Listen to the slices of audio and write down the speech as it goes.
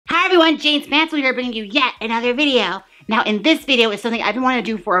Hi everyone, Jaymes Mansfield here bringing you yet another video. Now in this video is something I've been wanting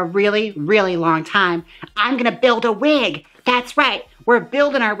to do for a really long time. I'm gonna build a wig. That's right, we're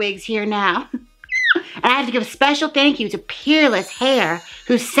building our wigs here now. And I have to give a special thank you to Peerless Hair,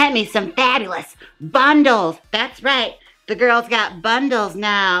 who sent me some fabulous bundles. That's right, the girls got bundles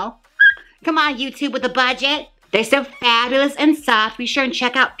now. Come on YouTube with the budget. They're so fabulous and soft. Be sure and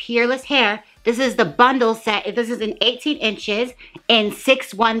check out Peerless Hair. This is the bundle set. This is in 18 inches in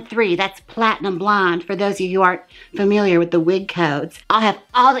 613. That's platinum blonde for those of you who aren't familiar with the wig codes. I'll have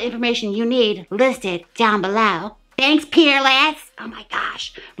all the information you need listed down below. Thanks, Peerless. Oh my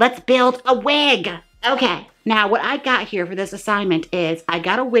gosh. Let's build a wig. Okay, now what I got here for this assignment is I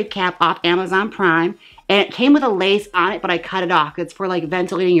got a wig cap off Amazon Prime, and it came with a lace on it, but I cut it off. It's for like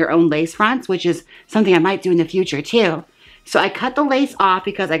ventilating your own lace fronts, which is something I might do in the future too. So I cut the lace off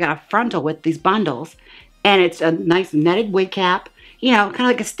because I got a frontal with these bundles, and it's a nice netted wig cap, you know, kind of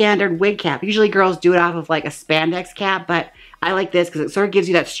like a standard wig cap. Usually girls do it off of like a spandex cap, but I like this because it sort of gives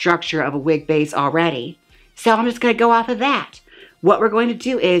you that structure of a wig base already. So I'm just gonna go off of that. What we're going to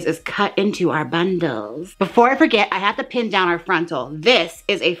do is cut into our bundles. Before I forget, I have to pin down our frontal. This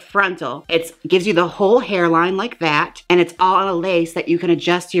is a frontal. It gives you the whole hairline like that, and it's all on a lace that you can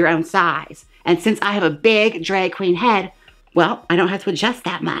adjust to your own size. And since I have a big drag queen head, well, I don't have to adjust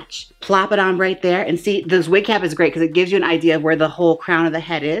that much. Plop it on right there, and see, this wig cap is great because it gives you an idea of where the whole crown of the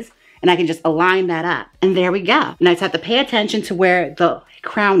head is, and I can just align that up. And there we go. And I just have to pay attention to where the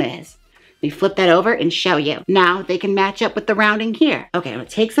crown is. We flip that over and show you. Now they can match up with the rounding here. Okay, I'm gonna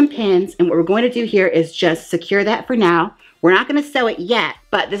take some pins, and what we're going to do here is just secure that for now. We're not gonna sew it yet,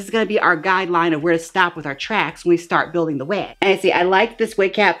 but this is gonna be our guideline of where to stop with our tracks when we start building the wig. And see, I like this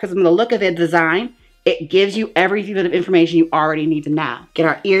wig cap because of the look of the design. It gives you every bit of information you already need to know. Get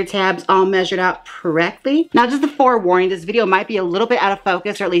our ear tabs all measured out correctly. Now, just a forewarning, this video might be a little bit out of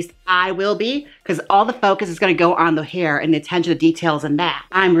focus, or at least I will be, because all the focus is gonna go on the hair and the attention to details in that.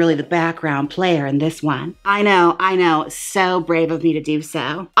 I'm really the background player in this one. I know, so brave of me to do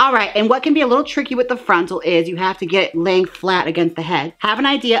so. All right, and what can be a little tricky with the frontal is you have to get it laying flat against the head. Have an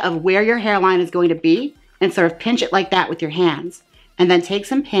idea of where your hairline is going to be and sort of pinch it like that with your hands. And then take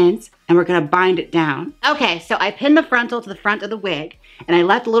some pins, and we're gonna bind it down. Okay, so I pinned the frontal to the front of the wig, and I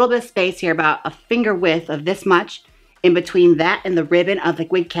left a little bit of space here, about a finger width of this much, in between that and the ribbon of the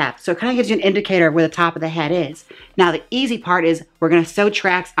wig cap. So it kind of gives you an indicator of where the top of the head is. Now the easy part is we're gonna sew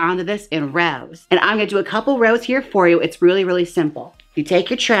tracks onto this in rows. And I'm gonna do a couple rows here for you. It's really simple. You take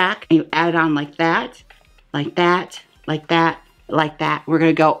your track and you add it on like that, like that, like that, like that. We're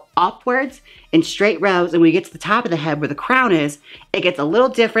gonna go upwards in straight rows, and when we get to the top of the head where the crown is, it gets a little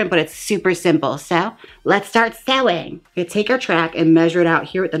different, but it's super simple. So let's start sewing. We take our track and measure it out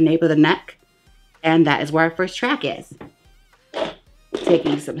here at the nape of the neck, and that is where our first track is.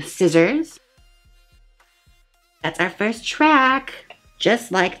 Taking some scissors. That's our first track,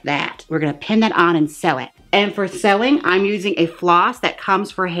 just like that. We're gonna pin that on and sew it. And for sewing, I'm using a floss that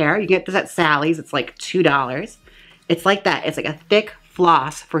comes for hair. You can get this at Sally's, it's like $2. It's like that, it's like a thick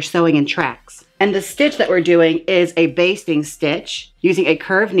floss for sewing in tracks. And the stitch that we're doing is a basting stitch using a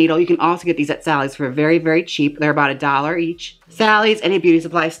curved needle. You can also get these at Sally's for very cheap. They're about $1 each. Sally's, any beauty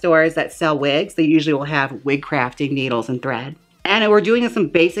supply stores that sell wigs, they usually will have wig crafting needles and thread. And we're doing some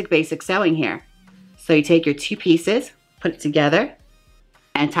basic sewing here. So you take your two pieces, put it together,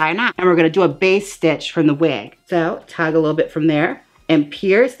 and tie a knot. And we're gonna do a base stitch from the wig. So tug a little bit from there, and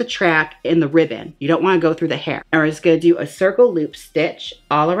pierce the track in the ribbon. You don't want to go through the hair. And we're just going to do a circle loop stitch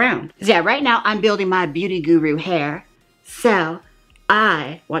all around. So yeah, right now I'm building my beauty guru hair. So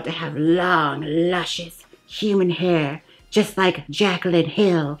I want to have long, luscious human hair, just like Jaclyn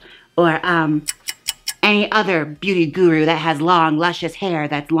Hill or any other beauty guru that has long, luscious hair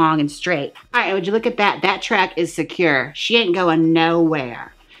that's long and straight. All right, would you look at that? That track is secure. She ain't going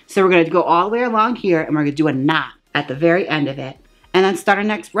nowhere. So we're going to go all the way along here, and we're going to do a knot at the very end of it, and then start our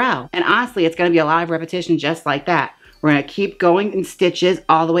next row. And honestly, it's gonna be a lot of repetition just like that. We're gonna keep going in stitches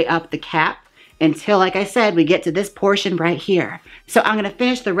all the way up the cap until, like I said, we get to this portion right here. So I'm gonna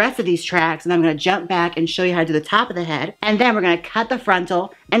finish the rest of these tracks, and I'm gonna jump back and show you how to do the top of the head, and then we're gonna cut the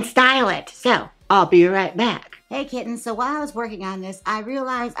frontal and style it. So I'll be right back. Hey kittens, so while I was working on this, I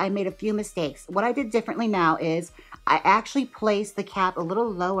realized I made a few mistakes. What I did differently now is I actually placed the cap a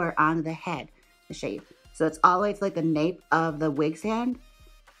little lower onto the head. I'll show you. So it's all the way to like the nape of the wig stand.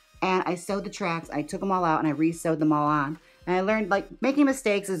 And I sewed the tracks, I took them all out, and I re-sewed them all on. And I learned, like, making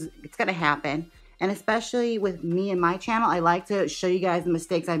mistakes it's gonna happen. And especially with me and my channel, I like to show you guys the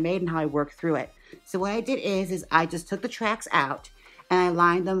mistakes I made and how I worked through it. So what I did is I just took the tracks out and I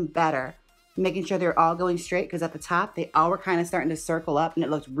lined them better making sure they're all going straight, because at the top, they all were kind of starting to circle up and it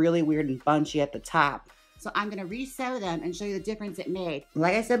looked really weird and bunchy at the top. So I'm gonna re-sew them and show you the difference it made.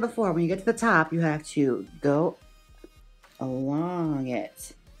 Like I said before, when you get to the top, you have to go along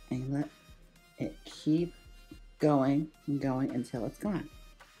it and let it keep going and going until it's gone.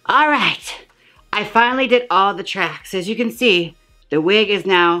 All right, I finally did all the tracks. As you can see, the wig is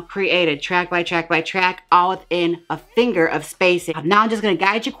now created track by track by track, all within a finger of spacing. Now I'm just gonna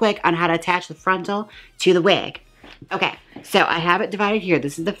guide you quick on how to attach the frontal to the wig. Okay, so I have it divided here.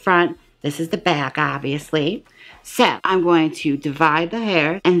 This is the front, this is the back, obviously. So I'm going to divide the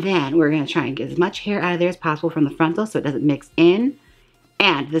hair, and then we're gonna try and get as much hair out of there as possible from the frontal so it doesn't mix in.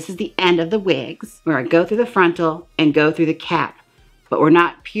 And this is the end of the wigs. We're gonna go through the frontal and go through the cap, but we're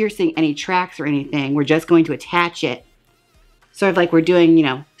not piercing any tracks or anything. We're just going to attach it sort of like we're doing, you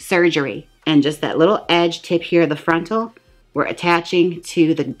know, surgery. And just that little edge tip here, the frontal, we're attaching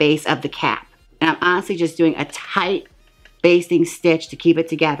to the base of the cap. And I'm honestly just doing a tight basting stitch to keep it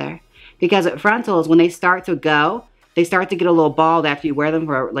together. Because with frontals, when they start to go, they start to get a little bald after you wear them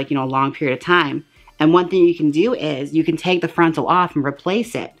for, like, you know, a long period of time. And one thing you can do is you can take the frontal off and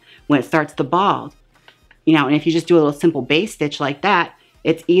replace it when it starts to bald. You know, and if you just do a little simple base stitch like that,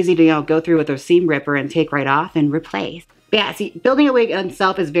 it's easy to, you know, go through with a seam ripper and take right off and replace. But yeah, see, building a wig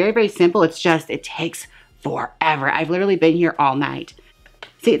itself is very, very simple. It's just, it takes forever. I've literally been here all night.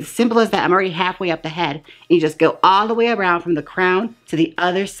 See, it's as simple as that. I'm already halfway up the head. And you just go all the way around from the crown to the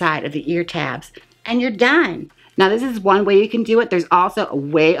other side of the ear tabs, and you're done. Now, this is one way you can do it. There's also a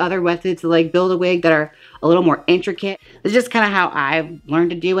way other methods to like build a wig that are a little more intricate. This is just kind of how I've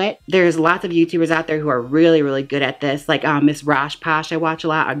learned to do it. There's lots of YouTubers out there who are really, really good at this. Like Miss Rosh Posh, I watch a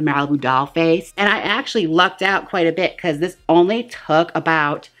lot, on Malibu Dollface. And I actually lucked out quite a bit because this only took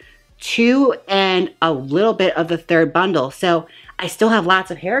about 2 and a little bit of the 3rd bundle. So I still have lots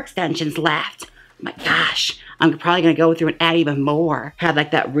of hair extensions left. My gosh, I'm probably gonna go through and add even more. Have like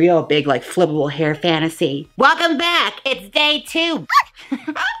that real big, like flippable hair fantasy. Welcome back, it's day 2.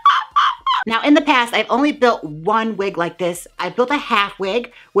 Now in the past, I've only built one wig like this. I built a half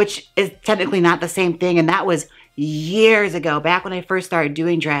wig, which is technically not the same thing, and that was years ago, back when I first started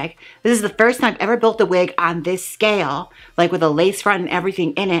doing drag. This is the first time I've ever built a wig on this scale, like with a lace front and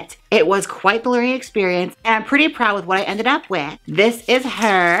everything in it. It was quite the learning experience, and I'm pretty proud with what I ended up with. This is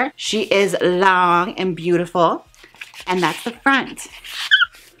her. She is long and beautiful, and that's the front.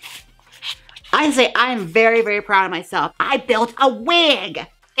 I say I am very, very proud of myself. I built a wig.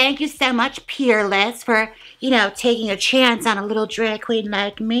 Thank you so much, Peerless, for, you know, taking a chance on a little drag queen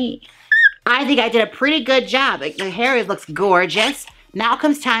like me. I think I did a pretty good job. Like, the hair looks gorgeous. Now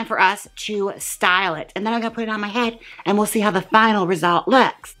comes time for us to style it. And then I'm gonna put it on my head and we'll see how the final result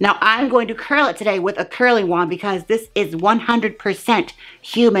looks. Now I'm going to curl it today with a curling wand because this is 100%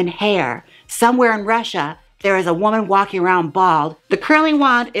 human hair. Somewhere in Russia, there is a woman walking around bald. The curling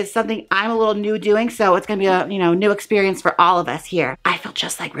wand is something I'm a little new doing, so it's gonna be a, you know, new experience for all of us here. I feel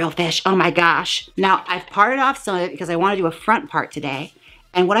just like real fish, oh my gosh. Now I've parted off some of it because I wanna do a front part today.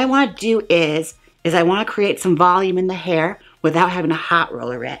 And what I want to do is I want to create some volume in the hair without having to hot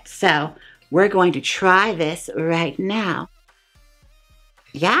roller it. So we're going to try this right now.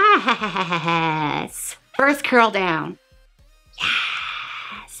 Yes. First curl down.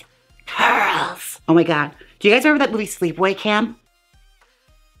 Yes. Curls. Oh my God. Do you guys remember that movie Sleepaway Camp?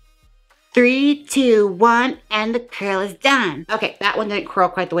 3, 2, 1, and the curl is done. Okay, that one didn't curl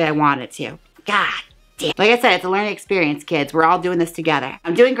quite the way I wanted it to. God. Like I said, it's a learning experience, kids. We're all doing this together.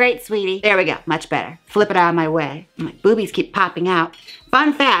 I'm doing great, sweetie. There we go, much better. Flip it out of my way. My boobies keep popping out.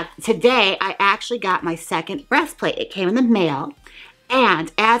 Fun fact, today I actually got my 2nd breastplate. It came in the mail.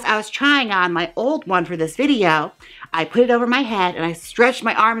 And as I was trying on my old one for this video, I put it over my head and I stretched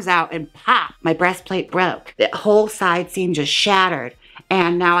my arms out and pop, my breastplate broke. The whole side seam just shattered.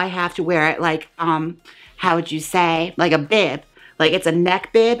 And now I have to wear it like, how would you say, like a bib. Like it's a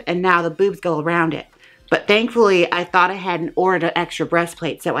neck bib and now the boobs go around it. But thankfully, I thought I hadn't ordered an extra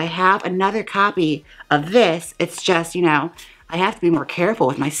breastplate. So I have another copy of this. It's just, you know, I have to be more careful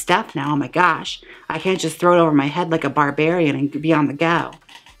with my stuff now. Oh my gosh. I can't just throw it over my head like a barbarian and be on the go.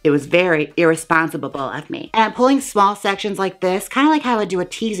 It was very irresponsible of me. And I'm pulling small sections like this, kind of like how I do a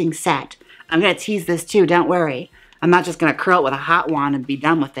teasing set. I'm going to tease this too, don't worry. I'm not just going to curl it with a hot wand and be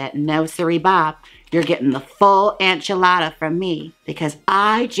done with it. No, siree, Bob. You're getting the full enchilada from me because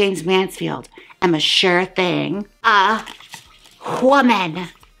I, Jaymes Mansfield, am a sure thing, a woman.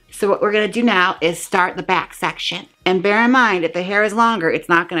 So what we're gonna do now is start the back section. And bear in mind, if the hair is longer, it's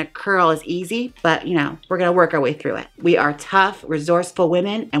not gonna curl as easy, but you know, we're gonna work our way through it. We are tough, resourceful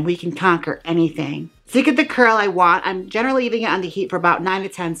women, and we can conquer anything. To get the curl I want, I'm generally leaving it on the heat for about 9 to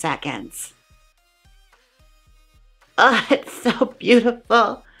 10 seconds. Oh, it's so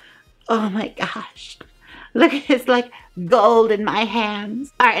beautiful. Oh my gosh. Look at this like gold in my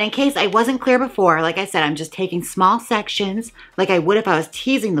hands. All right, and in case I wasn't clear before, like I said, I'm just taking small sections like I would if I was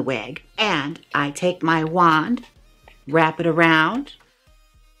teasing the wig. And I take my wand, wrap it around,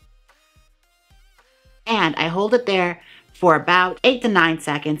 and I hold it there for about 8 to 9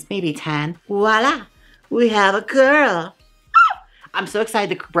 seconds, maybe 10. Voila, we have a curl. I'm so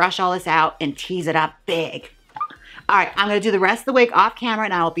excited to brush all this out and tease it up big. All right, I'm gonna do the rest of the wig off camera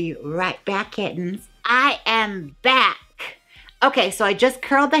and I'll be right back, kittens. I am back. Okay, so I just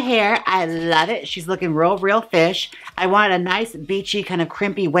curled the hair. I love it. She's looking real fish. I wanted a nice beachy kind of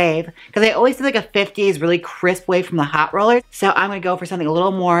crimpy wave because I always do like a 50s really crisp wave from the hot rollers. So I'm gonna go for something a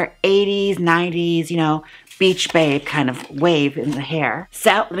little more 80s, 90s, you know, beach babe kind of wave in the hair.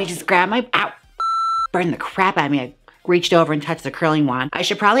 So let me just grab my, ow, burned the crap out of me. I reached over and touched the curling wand. I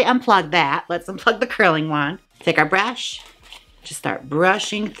should probably unplug that. Let's unplug the curling wand. Take our brush, just start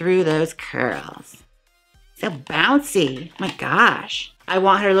brushing through those curls. So bouncy, my gosh. I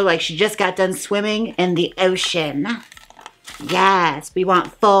want her to look like she just got done swimming in the ocean. Yes, we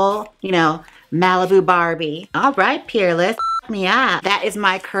want full, you know, Malibu Barbie. All right, Peerless, me up. That is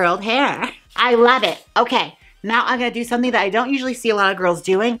my curled hair. I love it. Okay, now I'm gonna do something that I don't usually see a lot of girls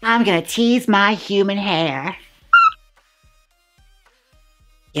doing. I'm gonna tease my human hair.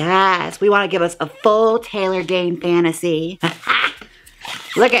 Yes, we wanna give us a full Taylor Dane fantasy.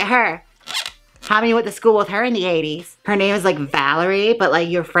 Look at her. How many went to school with her in the 80s? Her name is like Valerie, but like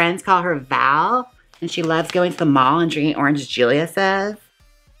your friends call her Val. And she loves going to the mall and drinking orange, Julia says.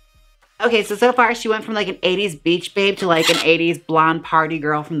 Okay, so far she went from like an 80s beach babe to like an 80s blonde party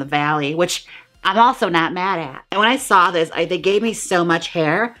girl from the valley, which I'm also not mad at. And when I saw this, they gave me so much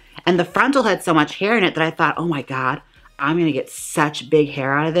hair and the frontal had so much hair in it that I thought, oh my God, I'm gonna get such big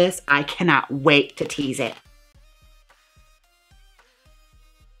hair out of this. I cannot wait to tease it.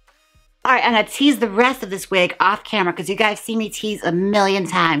 All right, I'm gonna tease the rest of this wig off camera because you guys see me tease a million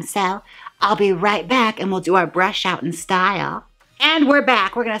times. So I'll be right back and we'll do our brush out and style. And we're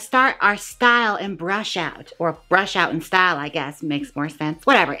back. We're gonna start our style and brush out, or brush out and style, I guess makes more sense.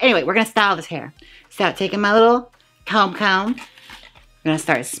 Whatever. Anyway, we're gonna style this hair. So taking my little comb, I'm gonna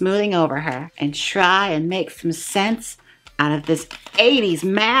start smoothing over her and try and make some sense out of this 80s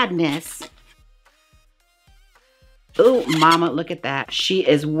madness. Ooh, mama, look at that. She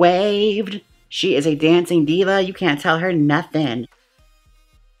is waved. She is a dancing diva. You can't tell her nothing.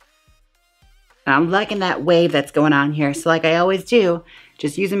 I'm liking that wave that's going on here. So like I always do,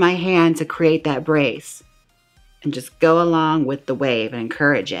 just using my hand to create that brace. And just go along with the wave and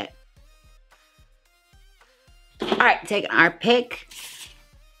encourage it. All right, taking our pick.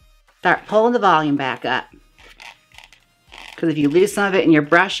 Start pulling the volume back up. Because if you lose some of it in your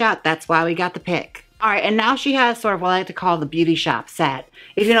brush out, that's why we got the pick. All right, and now she has sort of what I like to call the beauty shop set.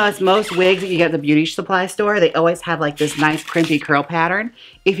 If you notice, most wigs that you get at the beauty supply store, they always have like this nice crimpy curl pattern.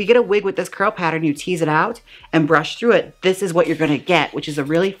 If you get a wig with this curl pattern, you tease it out and brush through it, this is what you're gonna get, which is a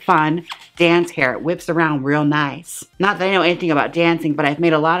really fun dance hair. It whips around real nice. Not that I know anything about dancing, but I've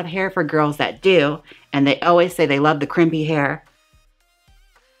made a lot of hair for girls that do, and they always say they love the crimpy hair.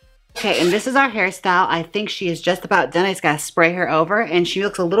 Okay, and this is our hairstyle. I think she is just about done. I just gotta spray her over, and she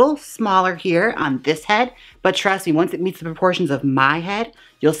looks a little smaller here on this head, but trust me, once it meets the proportions of my head,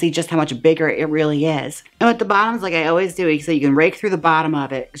 you'll see just how much bigger it really is. And with the bottoms, like I always do, so you can rake through the bottom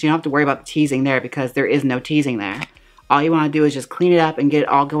of it, because you don't have to worry about the teasing there, because there is no teasing there. All you wanna do is just clean it up and get it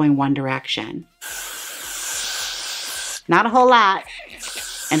all going one direction. Not a whole lot,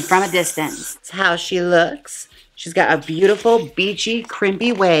 and from a distance. That's how she looks. She's got a beautiful, beachy,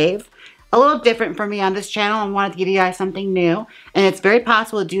 crimpy wave. A little different for me on this channel. I wanted to give you guys something new. And it's very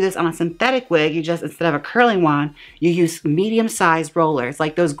possible to do this on a synthetic wig. You just, instead of a curling wand, you use medium-sized rollers,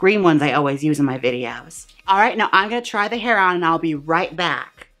 like those green ones I always use in my videos. All right, now I'm gonna try the hair on and I'll be right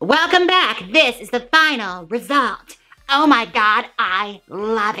back. Welcome back. This is the final result. Oh my God, I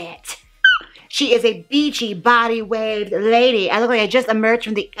love it. She is a beachy, body waved lady. I look like I just emerged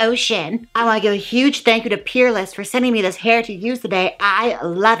from the ocean. I want to give a huge thank you to Peerless for sending me this hair to use today. I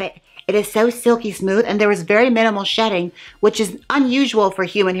love it. It is so silky smooth, and there was very minimal shedding, which is unusual for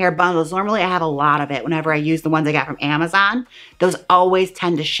human hair bundles. Normally I have a lot of it whenever I use the ones I got from Amazon. Those always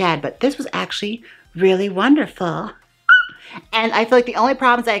tend to shed, but this was actually really wonderful. And I feel like the only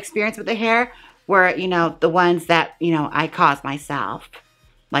problems I experienced with the hair were, you know, the ones that, you know, I caused myself.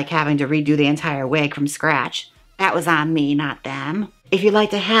 Like having to redo the entire wig from scratch. That was on me, not them. If you'd like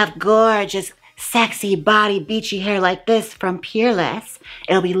to have gorgeous, sexy body beachy hair like this from Peerless,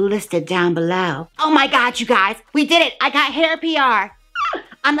 it'll be listed down below. Oh my God, you guys, we did it. I got hair PR.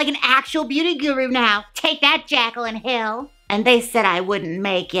 I'm like an actual beauty guru now. Take that, Jacqueline Hill. And they said I wouldn't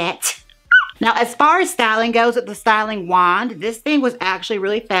make it. Now, as far as styling goes with the styling wand, this thing was actually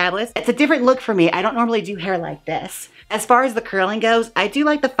really fabulous. It's a different look for me. I don't normally do hair like this. As far as the curling goes, I do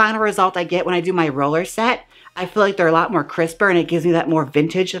like the final result I get when I do my roller set. I feel like they're a lot more crisper and it gives me that more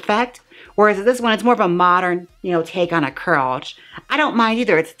vintage effect. Whereas this one, it's more of a modern, take on a curl, which I don't mind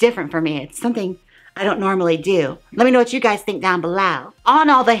either. It's different for me. It's something I don't normally do. Let me know what you guys think down below. All in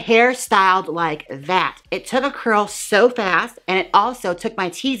all, the hair styled like that. It took a curl so fast, and it also took my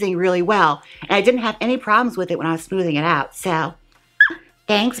teasing really well. And I didn't have any problems with it when I was smoothing it out. So,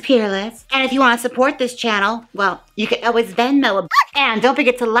 thanks, Peerless. And if you want to support this channel, well, you can always Venmo. And don't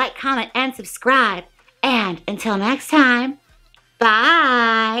forget to like, comment, and subscribe. And until next time,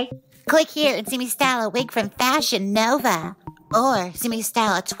 bye. Click here and see me style a wig from Fashion Nova. Or see me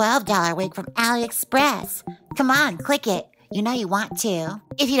style a $12 wig from AliExpress. Come on, click it. You know you want to.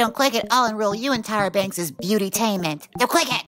 If you don't click it, I'll enroll you in Tyra Banks' beauty-tainment. So click it.